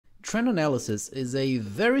trend analysis is a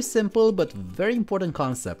very simple but very important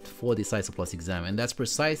concept for the CySA Plus exam, and that's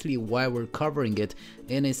precisely why we're covering it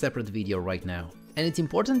in a separate video right now. And it's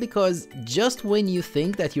important because just when you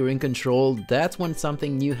think that you're in control, that's when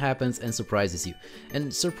something new happens and surprises you.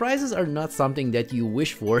 And surprises are not something that you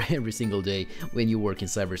wish for every single day when you work in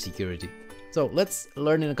cybersecurity. So let's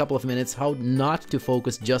learn in a couple of minutes how not to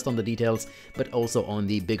focus just on the details, but also on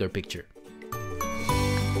the bigger picture.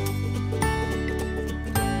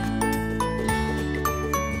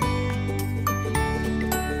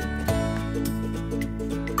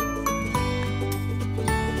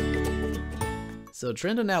 So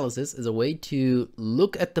trend analysis is a way to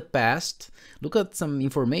look at the past, look at some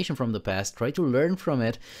information from the past, try to learn from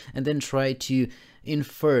it, and then try to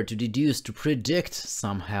infer, to deduce, to predict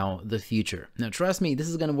somehow the future. Now trust me, this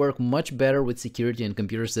is going to work much better with security and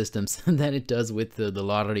computer systems than it does with the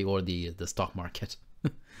lottery or the stock market.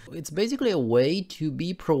 It's basically a way to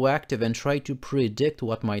be proactive and try to predict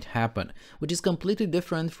what might happen, which is completely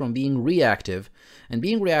different from being reactive. And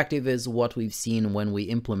being reactive is what we've seen when we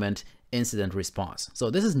implement incident response. So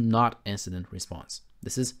this is not incident response.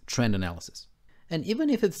 This is trend analysis. And even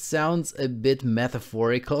if it sounds a bit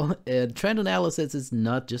metaphorical, trend analysis is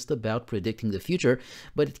not just about predicting the future,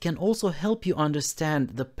 but it can also help you understand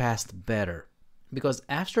the past better. Because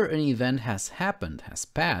after an event has happened, has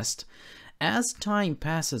passed, as time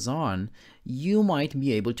passes on, you might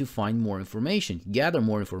be able to find more information, gather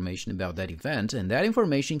more information about that event, and that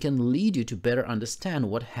information can lead you to better understand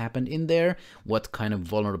what happened in there, what kind of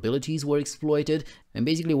vulnerabilities were exploited, and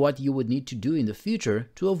basically what you would need to do in the future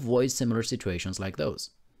to avoid similar situations like those.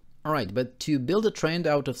 Alright, but to build a trend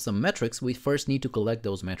out of some metrics, we first need to collect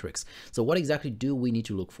those metrics. So what exactly do we need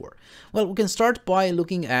to look for? Well, we can start by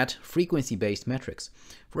looking at frequency-based metrics.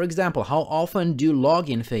 For example, how often do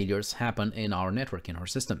login failures happen in our network, in our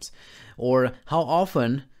systems? Or how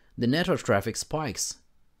often the network traffic spikes,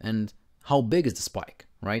 and how big is the spike,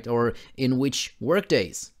 right? Or in which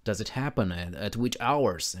workdays does it happen, at which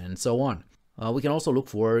hours, and so on. We can also look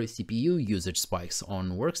for CPU usage spikes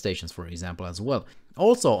on workstations, for example, as well.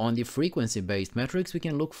 Also, on the frequency-based metrics, we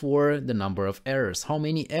can look for the number of errors. How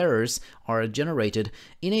many errors are generated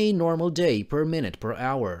in a normal day, per minute, per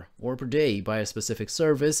hour, or per day by a specific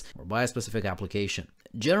service or by a specific application.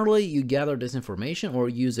 Generally, you gather this information or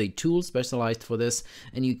use a tool specialized for this,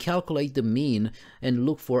 and you calculate the mean and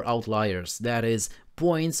look for outliers. That is,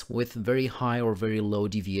 points with very high or very low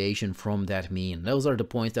deviation from that mean. Those are the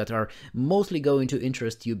points that are mostly going to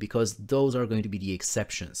interest you because those are going to be the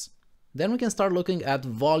exceptions. Then we can start looking at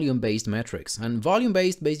volume-based metrics. And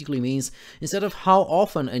volume-based basically means instead of how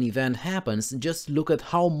often an event happens, just look at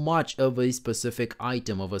how much of a specific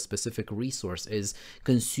item, of a specific resource is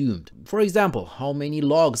consumed. For example, how many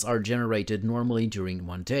logs are generated normally during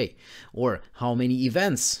one day, or how many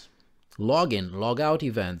events, login, logout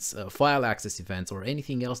events, file access events, or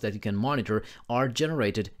anything else that you can monitor are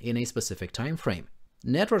generated in a specific time frame.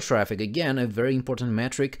 Network traffic, again, a very important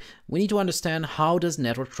metric. We need to understand how does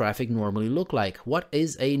network traffic normally look like? What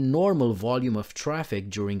is a normal volume of traffic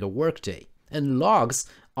during a workday? And logs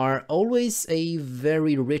are always a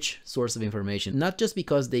very rich source of information, not just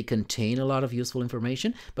because they contain a lot of useful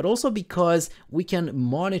information, but also because we can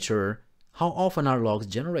monitor how often are logs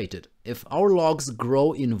generated. If our logs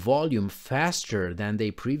grow in volume faster than they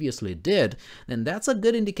previously did, then that's a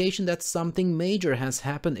good indication that something major has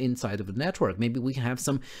happened inside of the network. Maybe we have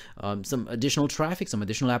some additional traffic, some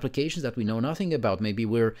additional applications that we know nothing about. Maybe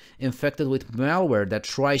we're infected with malware that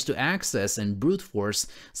tries to access and brute force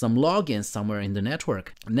some logins somewhere in the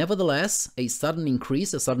network. Nevertheless, a sudden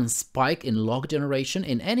increase, a sudden spike in log generation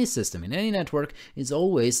in any system, in any network, is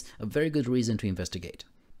always a very good reason to investigate.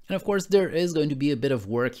 And of course, there is going to be a bit of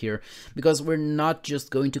work here because we're not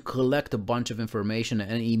just going to collect a bunch of information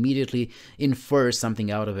and immediately infer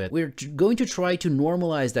something out of it. We're going to try to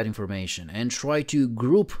normalize that information and try to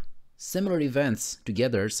group similar events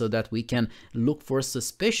together so that we can look for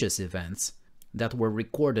suspicious events that were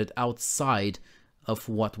recorded outside of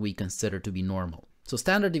what we consider to be normal. So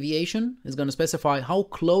standard deviation is going to specify how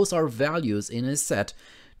close are values in a set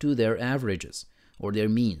to their averages or their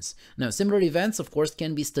means. Now, similar events, of course,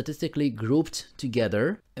 can be statistically grouped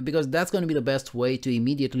together because that's going to be the best way to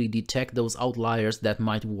immediately detect those outliers that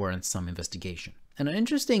might warrant some investigation. And an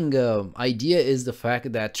interesting idea is the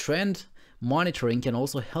fact that trend monitoring can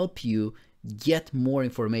also help you get more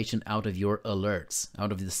information out of your alerts,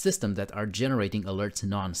 out of the systems that are generating alerts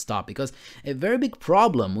non-stop. Because a very big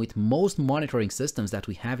problem with most monitoring systems that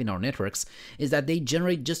we have in our networks is that they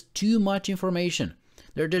generate just too much information.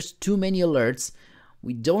 There are just too many alerts,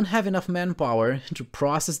 we don't have enough manpower to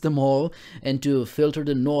process them all and to filter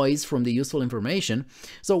the noise from the useful information.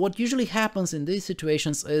 So what usually happens in these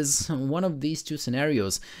situations is one of these two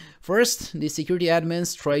scenarios. First, the security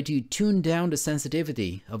admins try to tune down the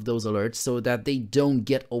sensitivity of those alerts so that they don't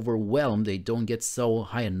get overwhelmed, they don't get so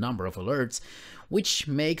high a number of alerts, which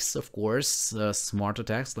makes, of course, smart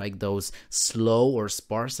attacks like those slow or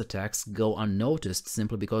sparse attacks go unnoticed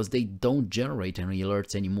simply because they don't generate any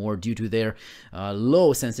alerts anymore due to their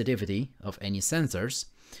low sensitivity of any sensors.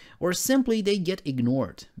 Or simply they get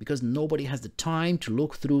ignored because nobody has the time to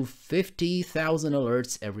look through 50,000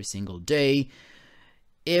 alerts every single day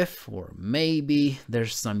if or maybe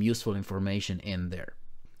there's some useful information in there.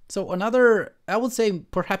 So another, I would say,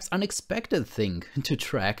 perhaps unexpected thing to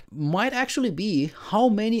track might actually be how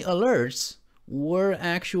many alerts were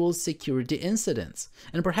actual security incidents,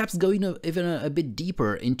 and perhaps going even a bit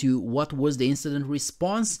deeper into what was the incident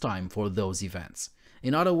response time for those events.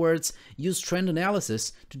 In other words, use trend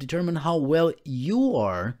analysis to determine how well you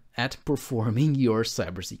are at performing your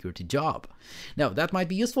cybersecurity job. Now, that might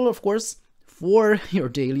be useful, of course, for your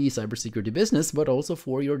daily cybersecurity business, but also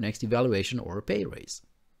for your next evaluation or pay raise.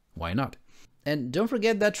 Why not? And don't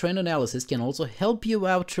forget that trend analysis can also help you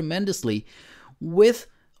out tremendously with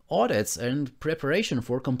audits and preparation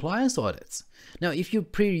for compliance audits. Now, if you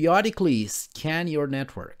periodically scan your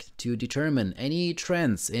network to determine any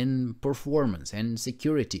trends in performance and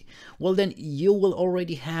security, well, then you will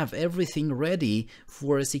already have everything ready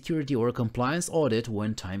for a security or a compliance audit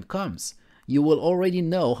when time comes. You will already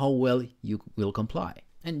know how well you will comply.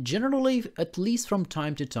 And generally, at least from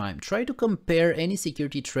time to time, try to compare any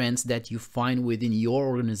security trends that you find within your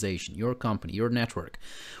organization, your company, your network,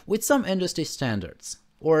 with some industry standards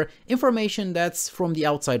or information that's from the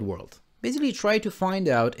outside world. Basically, try to find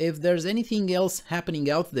out if there's anything else happening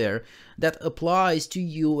out there that applies to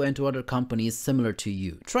you and to other companies similar to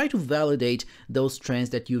you. Try to validate those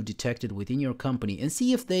trends that you've detected within your company and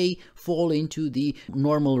see if they fall into the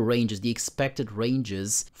normal ranges, the expected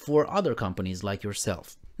ranges for other companies like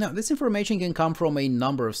yourself. Now, this information can come from a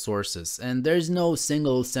number of sources, and there's no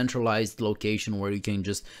single centralized location where you can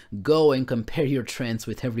just go and compare your trends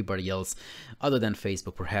with everybody else, other than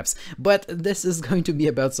Facebook perhaps. But this is going to be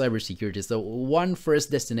about cybersecurity, so one first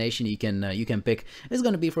destination you can pick is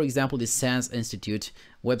going to be, for example, the SANS Institute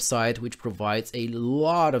website, which provides a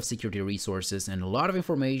lot of security resources and a lot of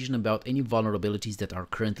information about any vulnerabilities that are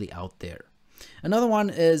currently out there. Another one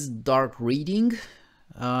is Dark Reading.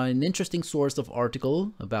 An interesting source of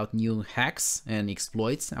article about new hacks and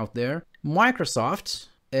exploits out there. Microsoft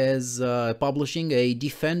is publishing a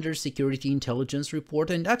Defender Security Intelligence report,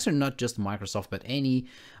 and actually not just Microsoft, but any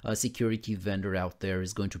security vendor out there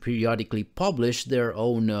is going to periodically publish their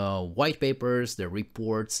own white papers, their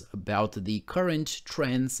reports about the current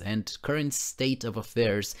trends and current state of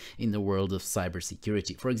affairs in the world of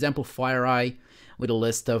cybersecurity. For example, FireEye, with a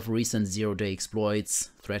list of recent zero-day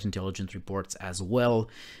exploits, threat intelligence reports as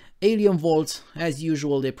well. Alien Vault, as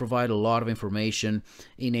usual, they provide a lot of information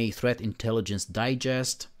in a threat intelligence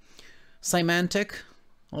digest. Symantec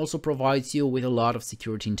also provides you with a lot of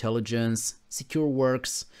security intelligence.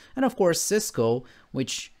 SecureWorks, and of course Cisco,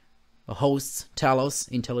 which hosts Talos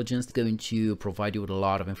Intelligence, going to provide you with a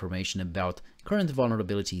lot of information about current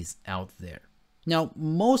vulnerabilities out there. Now,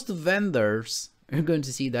 most vendors you're going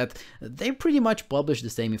to see that they pretty much publish the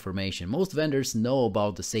same information. Most vendors know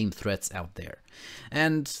about the same threats out there.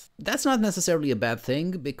 And that's not necessarily a bad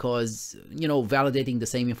thing because, you know, validating the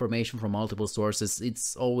same information from multiple sources,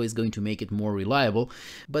 it's always going to make it more reliable.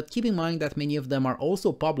 But keep in mind that many of them are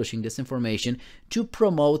also publishing this information to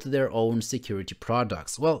promote their own security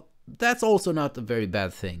products. Well, that's also not a very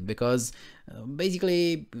bad thing because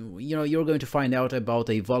basically, you know, you're going to find out about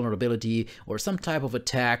a vulnerability or some type of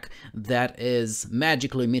attack that is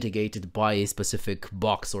magically mitigated by a specific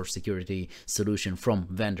box or security solution from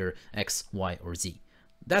vendor X, Y, or Z.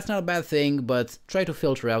 That's not a bad thing, but try to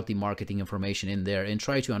filter out the marketing information in there and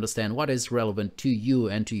try to understand what is relevant to you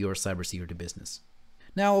and to your cybersecurity business.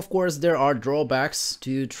 Now, of course, there are drawbacks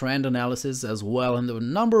to trend analysis as well, and the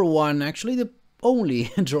number one, actually the only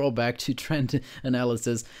drawback to trend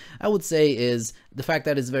analysis, I would say, is the fact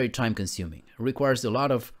that it's very time consuming. It requires a lot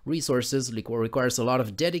of resources, requires a lot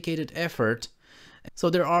of dedicated effort. So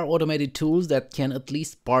there are automated tools that can at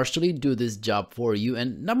least partially do this job for you.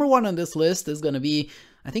 And number one on this list is going to be,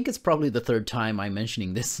 I think it's probably the third time I'm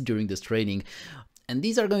mentioning this during this training, And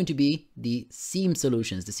these are going to be the SIEM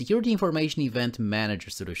solutions, the Security Information Event Manager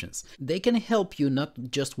solutions. They can help you not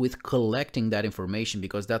just with collecting that information,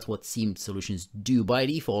 because that's what SIEM solutions do by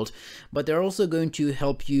default, but they're also going to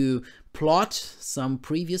help you plot some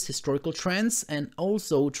previous historical trends and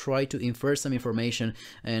also try to infer some information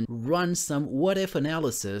and run some what-if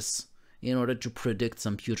analysis in order to predict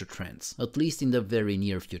some future trends, at least in the very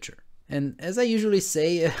near future. And as I usually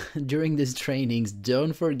say during these trainings,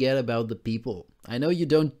 don't forget about the people. I know you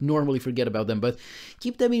don't normally forget about them, but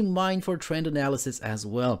keep them in mind for trend analysis as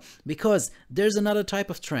well, because there's another type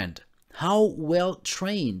of trend. How well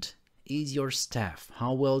trained is your staff?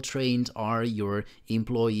 How well trained are your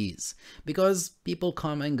employees? Because people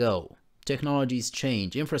come and go. Technologies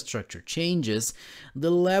change, infrastructure changes.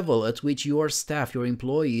 The level at which your staff, your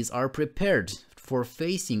employees are prepared for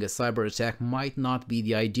facing a cyber attack might not be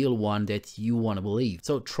the ideal one that you want to believe.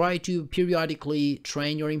 So try to periodically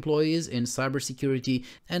train your employees in cybersecurity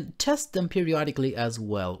and test them periodically as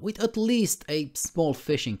well, with at least a small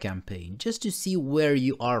phishing campaign, just to see where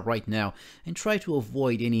you are right now and try to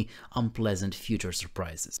avoid any unpleasant future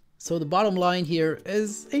surprises. So the bottom line here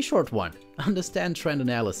is a short one. Understand trend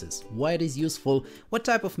analysis, why it is useful, what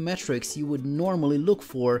type of metrics you would normally look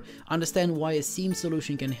for, understand why a SIEM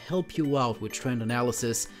solution can help you out with trend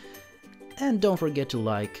analysis, and don't forget to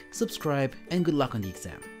like, subscribe, and good luck on the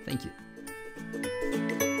exam. Thank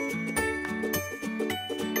you.